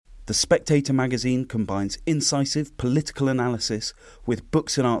The Spectator magazine combines incisive political analysis with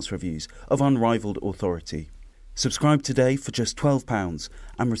books and arts reviews of unrivalled authority. Subscribe today for just £12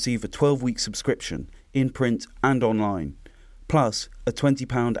 and receive a 12-week subscription in print and online, plus a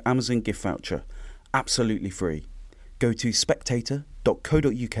 £20 Amazon gift voucher, absolutely free. Go to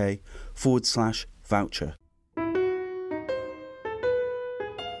spectator.co.uk/voucher.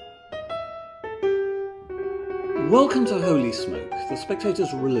 Welcome to Holy Smoke, the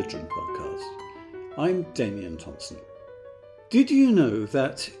Spectator's religion podcast. I'm Damien Thompson. Did you know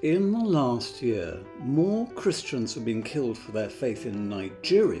that in the last year, more Christians have been killed for their faith in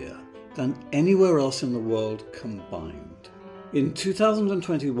Nigeria than anywhere else in the world combined? In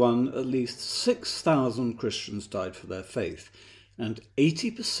 2021, at least 6,000 Christians died for their faith, and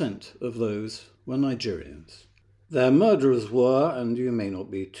 80% of those were Nigerians. Their murderers were, and you may not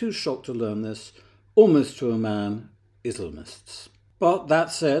be too shocked to learn this, almost to a man, Islamists. But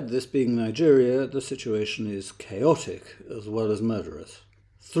that said, this being Nigeria, the situation is chaotic as well as murderous.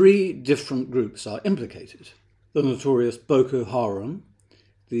 3 different groups are implicated: the notorious Boko Haram,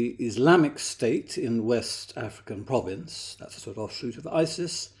 the Islamic State in West African province, that's a sort of offshoot of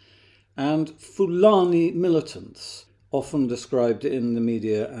ISIS, and Fulani militants, often described in the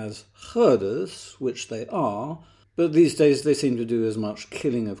media as herders, which they are, but these days they seem to do as much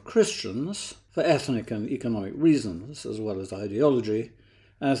killing of Christians, for ethnic and economic reasons, as well as ideology,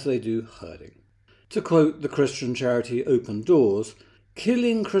 as they do herding. To quote the Christian charity Open Doors,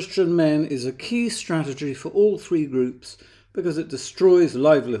 killing Christian men is a key strategy for all 3 groups because it destroys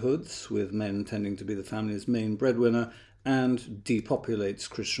livelihoods, with men tending to be the family's main breadwinner, and depopulates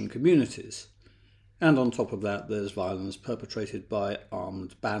Christian communities. And on top of that, there's violence perpetrated by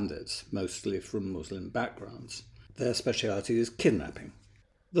armed bandits, mostly from Muslim backgrounds. Their speciality is kidnapping.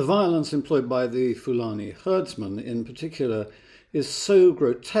 The violence employed by the Fulani herdsmen in particular is so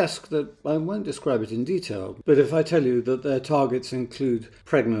grotesque that I won't describe it in detail, but if I tell you that their targets include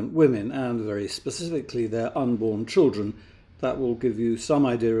pregnant women and, very specifically, their unborn children, that will give you some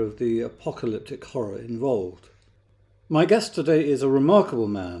idea of the apocalyptic horror involved. My guest today is a remarkable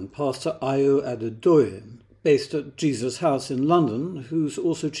man, Pastor Ayo Adedoyin, based at Jesus House in London, who's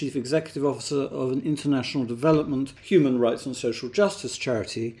also Chief Executive Officer of an international development, human rights and social justice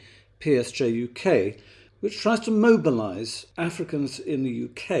charity, PSJ UK, which tries to mobilise Africans in the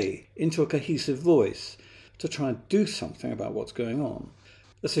UK into a cohesive voice to try and do something about what's going on.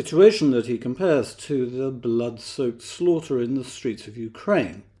 A situation that he compares to the blood-soaked slaughter in the streets of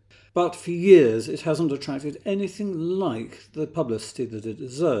Ukraine. But for years it hasn't attracted anything like the publicity that it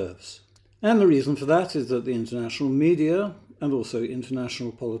deserves. And the reason for that is that the international media, and also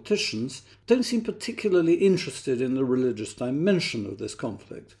international politicians, don't seem particularly interested in the religious dimension of this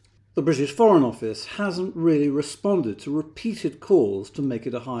conflict. The British Foreign Office hasn't really responded to repeated calls to make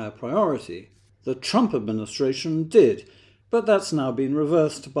it a higher priority. The Trump administration did, but that's now been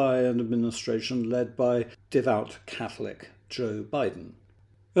reversed by an administration led by devout Catholic Joe Biden.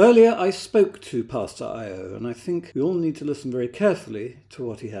 Earlier I spoke to Pastor Ayo, and I think we all need to listen very carefully to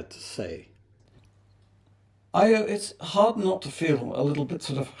what he had to say. It's hard not to feel a little bit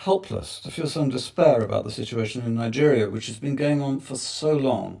sort of helpless, to feel some despair about the situation in Nigeria, which has been going on for so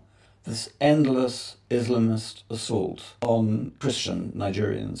long. This endless Islamist assault on Christian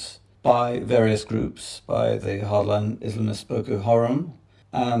Nigerians by various groups, by the hardline Islamist Boko Haram,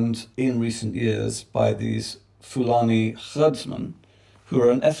 and in recent years by these Fulani herdsmen, who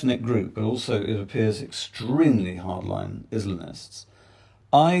are an ethnic group, but also, it appears, extremely hardline Islamists.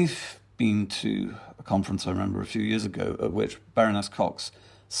 I've been to a conference, I remember, a few years ago, at which Baroness Cox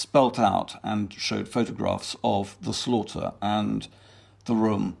spelt out and showed photographs of the slaughter, and the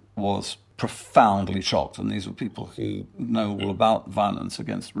room was profoundly shocked, and these were people who know all about violence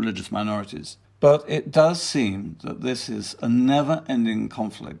against religious minorities. But it does seem that this is a never-ending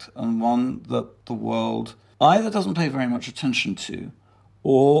conflict, and one that the world either doesn't pay very much attention to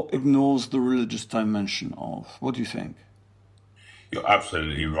or ignores the religious dimension of. What do you think? You're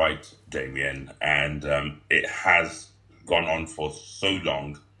absolutely right, Damien, and it has gone on for so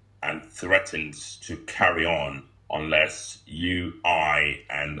long and threatens to carry on unless you, I,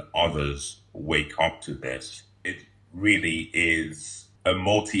 and others wake up to this. It really is a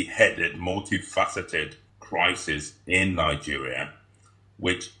multi-headed, multifaceted crisis in Nigeria,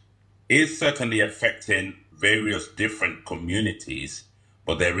 which is certainly affecting various different communities,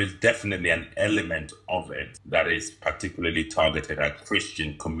 but there is definitely an element of it that is particularly targeted at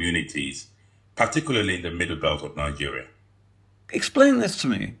Christian communities, particularly in the middle belt of Nigeria. Explain this to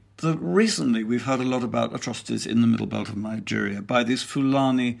me. Recently we've heard a lot about atrocities in the middle belt of Nigeria by these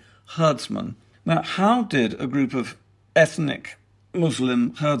Fulani herdsmen. Now, how did a group of ethnic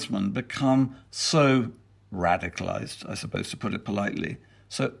Muslim herdsmen become so radicalized, I suppose to put it politely,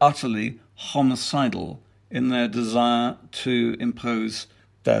 so utterly homicidal in their desire to impose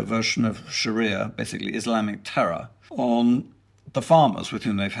their version of Sharia, basically Islamic terror, on the farmers with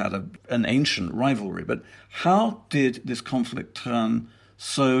whom they've had an ancient rivalry. But how did this conflict turn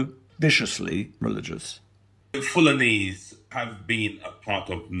so viciously religious? The Fulanese have been a part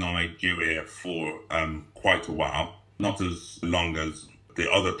of Nigeria for quite a while, not as long as the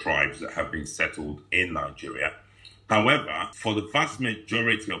other tribes that have been settled in Nigeria. However, for the vast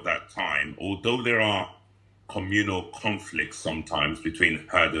majority of that time, although there are communal conflicts sometimes between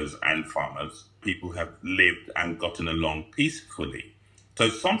herders and farmers, people have lived and gotten along peacefully. So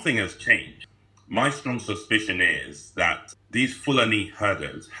something has changed. My strong suspicion is that these Fulani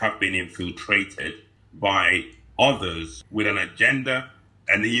herders have been infiltrated by others with an agenda,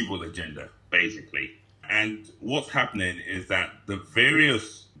 an evil agenda, basically. And what's happening is that the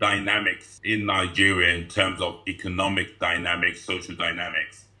various dynamics in Nigeria in terms of economic dynamics, social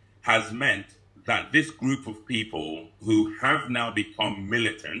dynamics, has meant that this group of people who have now become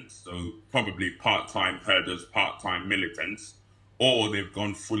militants, so probably part-time herders, part-time militants, or they've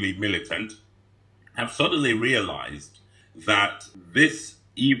gone fully militant, have suddenly realized that this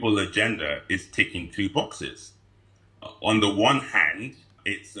evil agenda is ticking two boxes. On the one hand,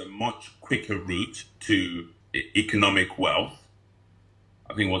 it's a much quicker route to economic wealth.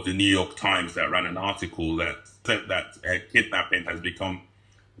 I think it was the New York Times that ran an article that said that kidnapping has become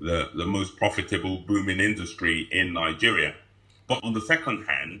the most profitable booming industry in Nigeria. But on the second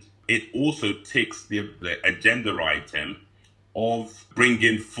hand, it also ticks the agenda item of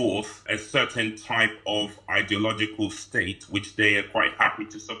bringing forth a certain type of ideological state which they are quite happy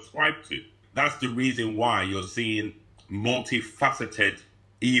to subscribe to. That's the reason why you're seeing multifaceted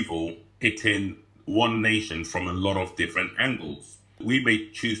evil hitting one nation from a lot of different angles. We may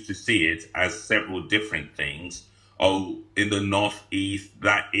choose to see it as several different things. Oh, in the northeast,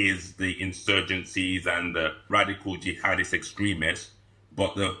 that is the insurgencies and the radical jihadist extremists.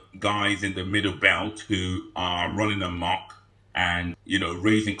 But the guys in the middle belt who are running amok and,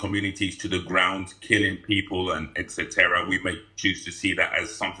 raising communities to the ground, killing people and etc., we may choose to see that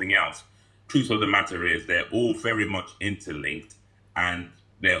as something else. Truth of the matter is they're all very much interlinked and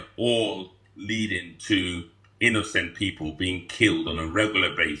they're all leading to innocent people being killed on a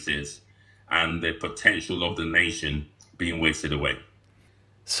regular basis and the potential of the nation being wasted away.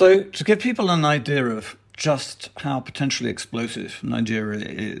 So to give people an idea of just how potentially explosive Nigeria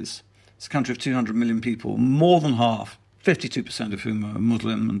is, it's a country of 200 million people, more than half, 52% of whom are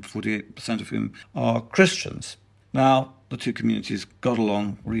Muslim and 48% of whom are Christians. Now, the two communities got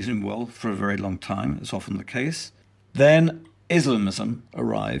along reasonably well for a very long time, as often the case. Then Islamism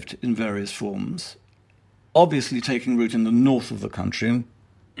arrived in various forms, obviously taking root in the north of the country.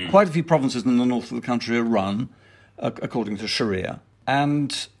 Quite a few provinces in the north of the country are run according to Sharia.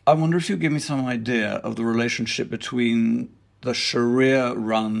 And I wonder if you give me some idea of the relationship between the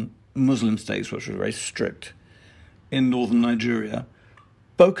Sharia-run Muslim states, which were very strict, in northern Nigeria,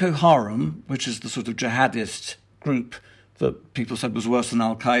 Boko Haram, which is the sort of jihadist group that people said was worse than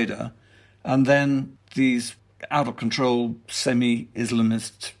Al-Qaeda, and then these out-of-control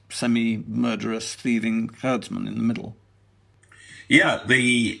semi-Islamist, semi-murderous, thieving herdsmen in the middle. Yeah,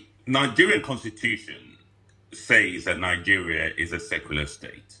 the Nigerian constitution says that Nigeria is a secular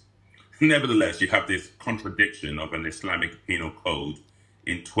state. Nevertheless, you have this contradiction of an Islamic penal code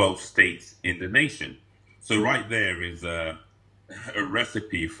in 12 states in the nation. So right there is a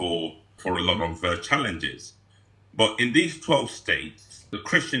recipe for a lot of challenges. But in these 12 states, the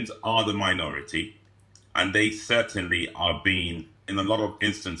Christians are the minority, and they certainly are being, in a lot of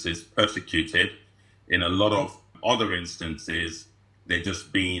instances, persecuted. In a lot of other instances, they're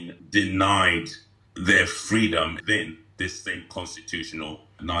just being denied their freedom within this same constitutional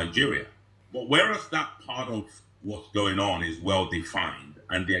Nigeria. But whereas that part of what's going on is well defined,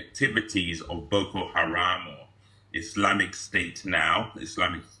 and the activities of Boko Haram or Islamic State now,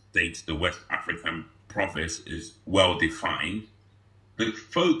 Islamic State, the West African province, is well defined, the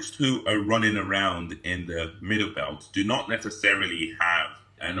folks who are running around in the Middle Belt do not necessarily have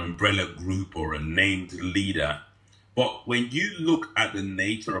an umbrella group or a named leader. But when you look at the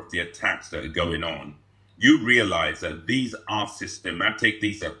nature of the attacks that are going on, you realize that these are systematic,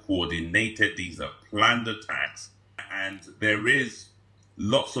 these are coordinated, these are planned attacks, and there is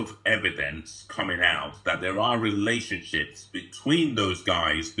lots of evidence coming out that there are relationships between those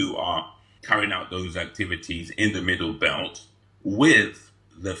guys who are carrying out those activities in the Middle Belt with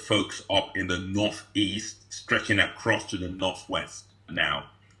the folks up in the northeast, stretching across to the northwest now.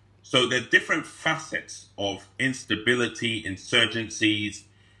 So there are different facets of instability, insurgencies,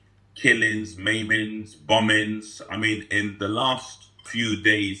 killings, maimings, bombings. I mean, in the last few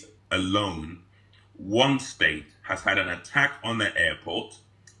days alone, one state has had an attack on the airport,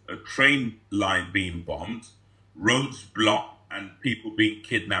 a train line being bombed, roads blocked, and people being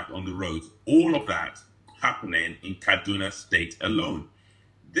kidnapped on the roads. All of that happening in Kaduna State alone.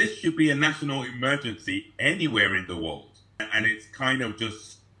 This should be a national emergency anywhere in the world. And it's kind of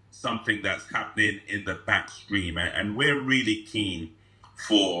just something that's happening in the backstream. And we're really keen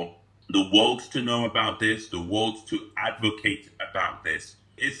for the world to know about this, the world to advocate about this.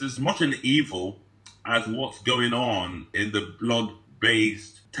 It's as much an evil as what's going on in the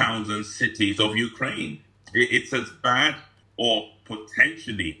blood-based towns and cities of Ukraine. It's as bad or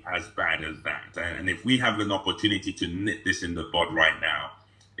potentially as bad as that. And if we have an opportunity to nip this in the bud right now,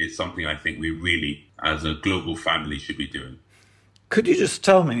 it's something I think we really, as a global family, should be doing. Could you just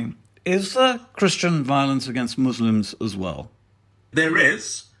tell me, is there Christian violence against Muslims as well? There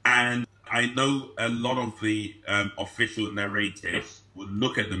is, and I know a lot of the official narratives would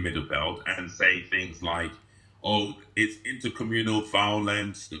look at the Middle Belt and say things like, oh, it's intercommunal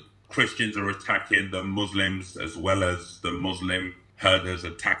violence, the Christians are attacking the Muslims as well as the Muslim herders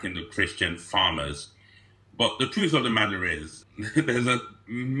attacking the Christian farmers. But the truth of the matter is, there's a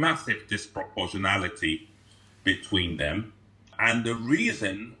massive disproportionality between them. And the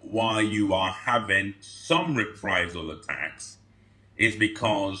reason why you are having some reprisal attacks is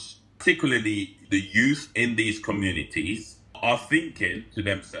because particularly the youth in these communities are thinking to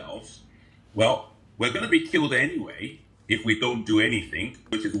themselves, well, we're going to be killed anyway if we don't do anything,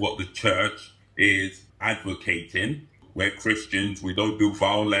 which is what the church is advocating. We're Christians, we don't do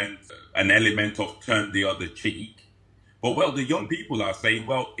violence, an element of turn the other cheek. But well, the young people are saying,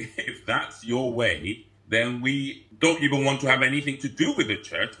 well, if that's your way, then we don't even want to have anything to do with the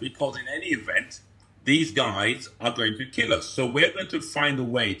church, because in any event, these guys are going to kill us. So we're going to find a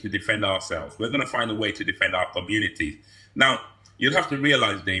way to defend ourselves. We're going to find a way to defend our communities. Now, you'll have to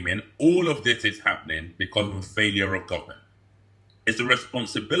realize, Damien, all of this is happening because of a failure of government. It's the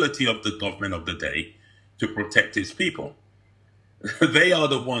responsibility of the government of the day to protect its people. They are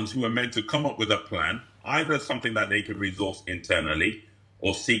the ones who are meant to come up with a plan, either something that they can resource internally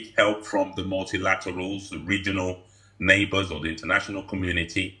or seek help from the multilaterals, the regional neighbors or the international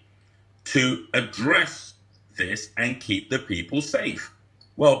community to address this and keep the people safe.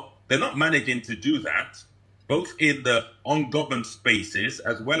 Well, they're not managing to do that, both in the ungoverned spaces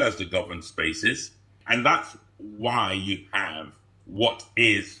as well as the governed spaces. And that's why you have what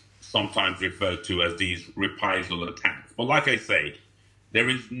is sometimes referred to as these reprisal attacks. But like I say, there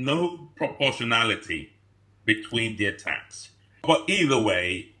is no proportionality between the attacks. But either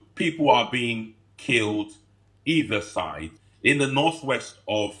way, people are being killed either side. In the northwest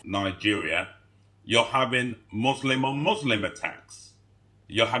of Nigeria, you're having Muslim on Muslim attacks.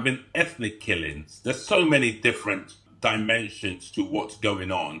 You're having ethnic killings. There's so many different dimensions to what's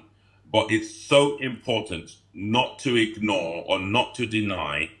going on. But it's so important not to ignore or not to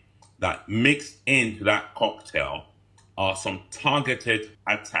deny that mixed into that cocktail are some targeted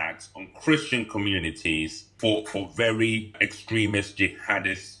attacks on Christian communities for very extremist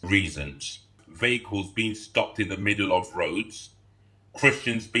jihadist reasons. Vehicles being stopped in the middle of roads,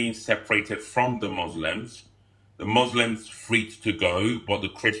 Christians being separated from the Muslims free to go, but the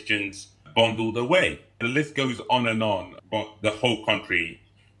Christians bundled away. The list goes on, but the whole country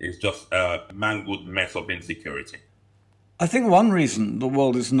is just a mangled mess of insecurity. I think one reason the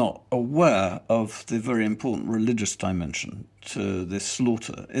world is not aware of the very important religious dimension to this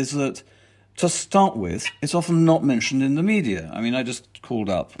slaughter is that, to start with, it's often not mentioned in the media. I mean, I just called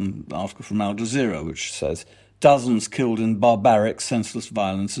up an article from Al Jazeera which says, dozens killed in barbaric, senseless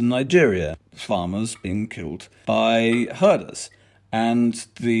violence in Nigeria, farmers being killed by herders. And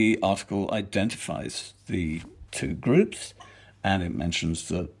the article identifies the two groups, and it mentions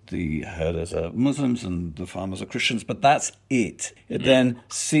that the herders are Muslims and the farmers are Christians, but that's it. It then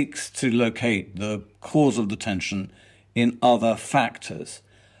seeks to locate the cause of the tension in other factors.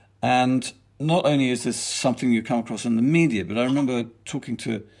 And not only is this something you come across in the media, but I remember talking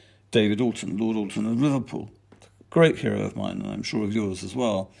to David Alton, Lord Alton of Liverpool, a great hero of mine, and I'm sure of yours as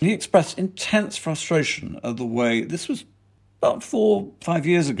well. He expressed intense frustration at the way, this was about 4 or 5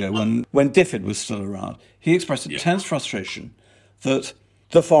 years ago when DFID was still around, he expressed intense frustration that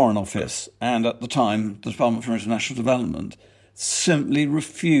the Foreign Office and at the time the Department for International Development simply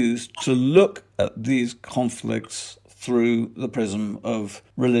refused to look at these conflicts through the prism of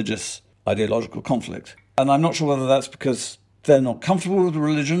religious ideological conflict. And I'm not sure whether that's because they're not comfortable with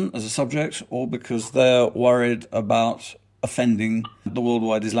religion as a subject or because they're worried about offending the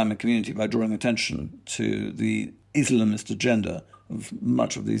worldwide Islamic community by drawing attention to the Islamist agenda of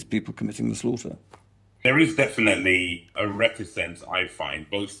much of these people committing the slaughter. There is definitely a reticence, I find,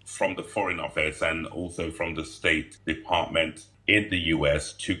 both from the Foreign Office and also from the State Department in the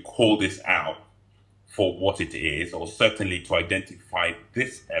US to call this out for what it is, or certainly to identify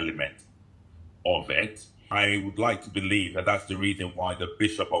this element of it. I would like to believe that that's the reason why the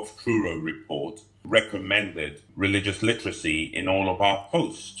Bishop of Truro report recommended religious literacy in all of our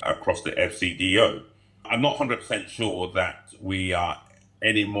posts across the FCDO. I'm not 100% sure that we are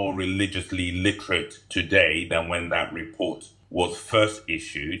any more religiously literate today than when that report was first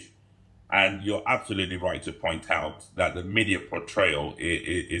issued. And you're absolutely right to point out that the media portrayal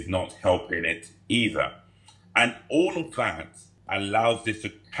is not helping it either. And all of that allows this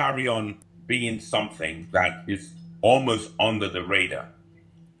to carry on being something that is almost under the radar.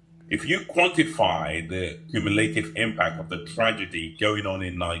 If you quantify the cumulative impact of the tragedy going on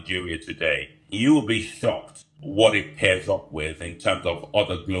in Nigeria today, you will be shocked what it pairs up with in terms of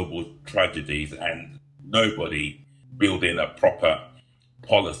other global tragedies, and nobody building a proper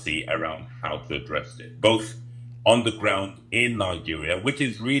policy around how to address it, both on the ground in Nigeria, which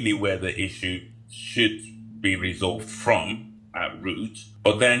is really where the issue should be resolved from at root.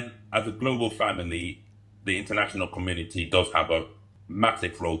 But then as a global family, the international community does have a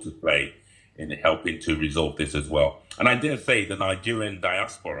massive role to play in helping to resolve this as well. And I dare say the Nigerian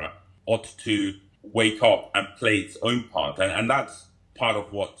diaspora ought to wake up and play its own part. And that's part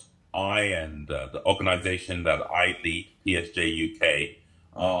of what I and the organization that I lead, PSJ UK,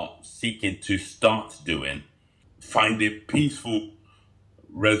 are seeking to start doing, finding peaceful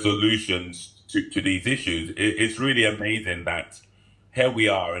resolutions to these issues. It's really amazing that here we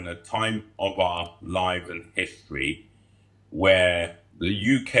are in a time of our lives and history where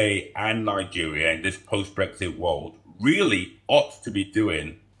the UK and Nigeria in this post-Brexit world really ought to be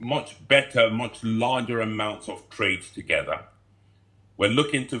doing much better, much larger amounts of trade together. We're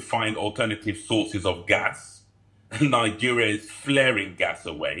looking to find alternative sources of gas. Nigeria is flaring gas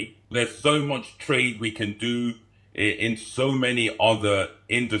away. There's so much trade we can do in so many other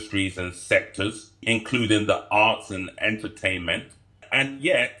industries and sectors, including the arts and entertainment. And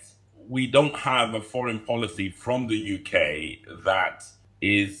yet, we don't have a foreign policy from the UK that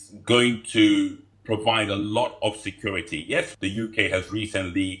is going to provide a lot of security. Yes, the UK has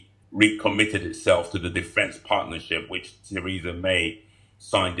recently recommitted itself to the defense partnership, which Theresa May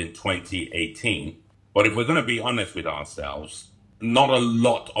signed in 2018. But if we're going to be honest with ourselves, not a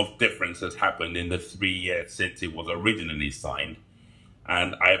lot of difference has happened in the 3 years since it was originally signed.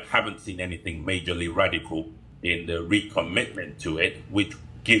 And I haven't seen anything majorly radical in the recommitment to it, which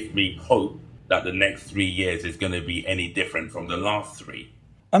gives me hope that the next 3 years is going to be any different from the last 3.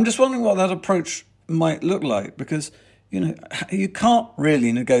 I'm just wondering what that approach might look like, because, you can't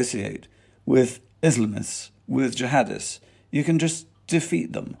really negotiate with Islamists, with jihadists. You can just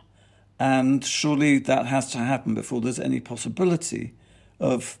defeat them. And surely that has to happen before there's any possibility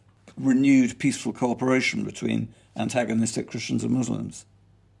of renewed peaceful cooperation between antagonistic Christians and Muslims.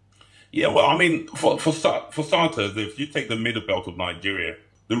 Yeah, well, I mean, for starters, if you take the middle belt of Nigeria,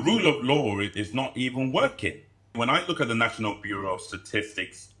 the rule of law is not even working. When I look at the National Bureau of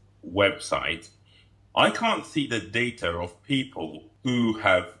Statistics website, I can't see the data of people who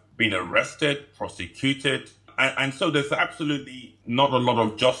have been arrested, prosecuted, and so there's absolutely not a lot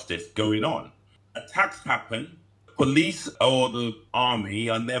of justice going on. Attacks happen. Police or the army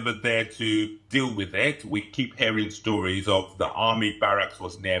are never there to deal with it. We keep hearing stories of the army barracks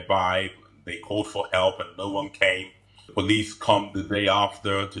was nearby. They called for help and no one came. Police come the day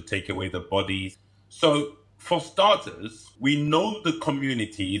after to take away the bodies. So for starters, we know the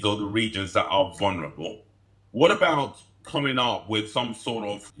communities or the regions that are vulnerable. What about coming up with some sort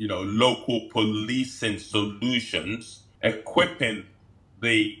of, local policing solutions, equipping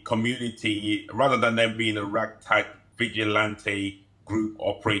the community rather than them being a ragtag vigilante group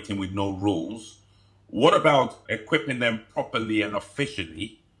operating with no rules? What about equipping them properly and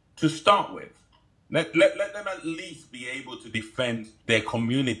officially to start with? Let them at least be able to defend their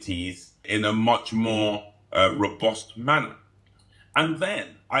communities in a much more robust manner. And then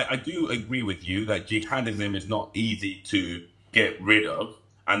I do agree with you that jihadism is not easy to get rid of,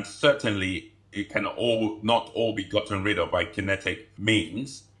 and certainly it can not all be gotten rid of by kinetic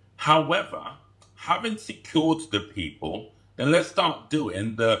means. However, having secured the people, then let's start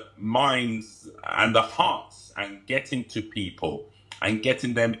doing the minds and the hearts and getting to people and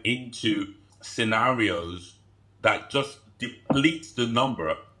getting them into scenarios that just depletes the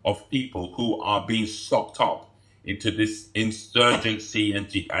number of people who are being sucked up into this insurgency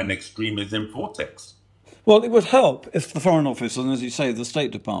and extremism vortex. Well, it would help if the Foreign Office and, as you say, the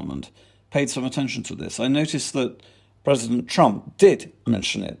State Department paid some attention to this. I noticed that President Trump did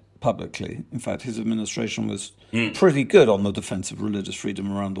mention it publicly. In fact, his administration was pretty good on the defense of religious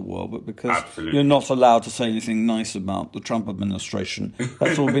freedom around the world, but because you're not allowed to say anything nice about the Trump administration,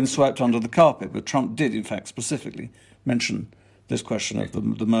 that's all been swept under the carpet. But Trump did, in fact, specifically mention this question of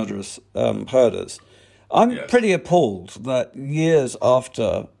the murderous herders. I'm pretty appalled that years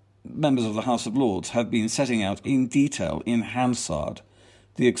after members of the House of Lords have been setting out in detail, in Hansard,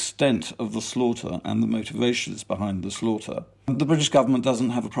 the extent of the slaughter and the motivations behind the slaughter, the British government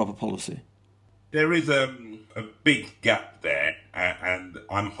doesn't have a proper policy. There is a big gap there, and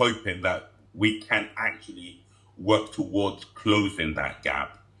I'm hoping that we can actually work towards closing that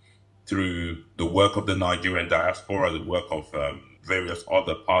gap through the work of the Nigerian diaspora, the work of various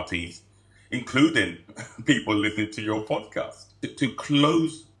other parties, including people listening to your podcast, to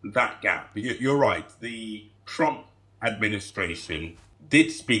close that gap. You're right. The Trump administration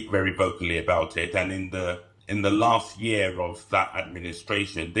did speak very vocally about it, and in the last year of that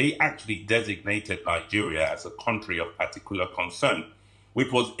administration, they actually designated Nigeria as a country of particular concern,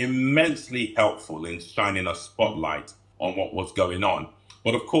 which was immensely helpful in shining a spotlight on what was going on.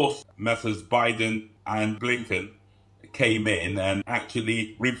 But of course, Messrs. Biden and Blinken came in and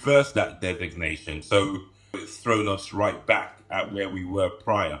actually reversed that designation. So it's thrown us right back at where we were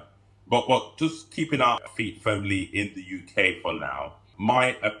prior. But just keeping our feet firmly in the UK for now,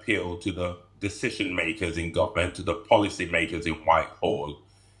 my appeal to the decision makers in government, to the policy makers in Whitehall,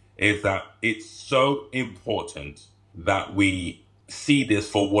 is that it's so important that we see this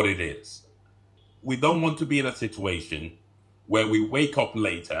for what it is. We don't want to be in a situation where we wake up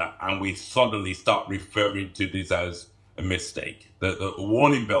later and we suddenly start referring to this as a mistake. The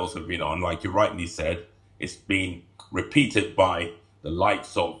warning bells have been on, like you rightly said. It's been repeated by the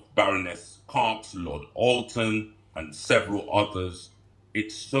likes of Baroness Cox, Lord Alton, and several others.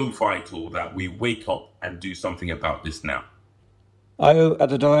 It's so vital that we wake up and do something about this now. Ayo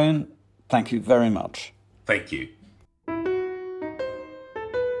Adedoyin, thank you very much. Thank you.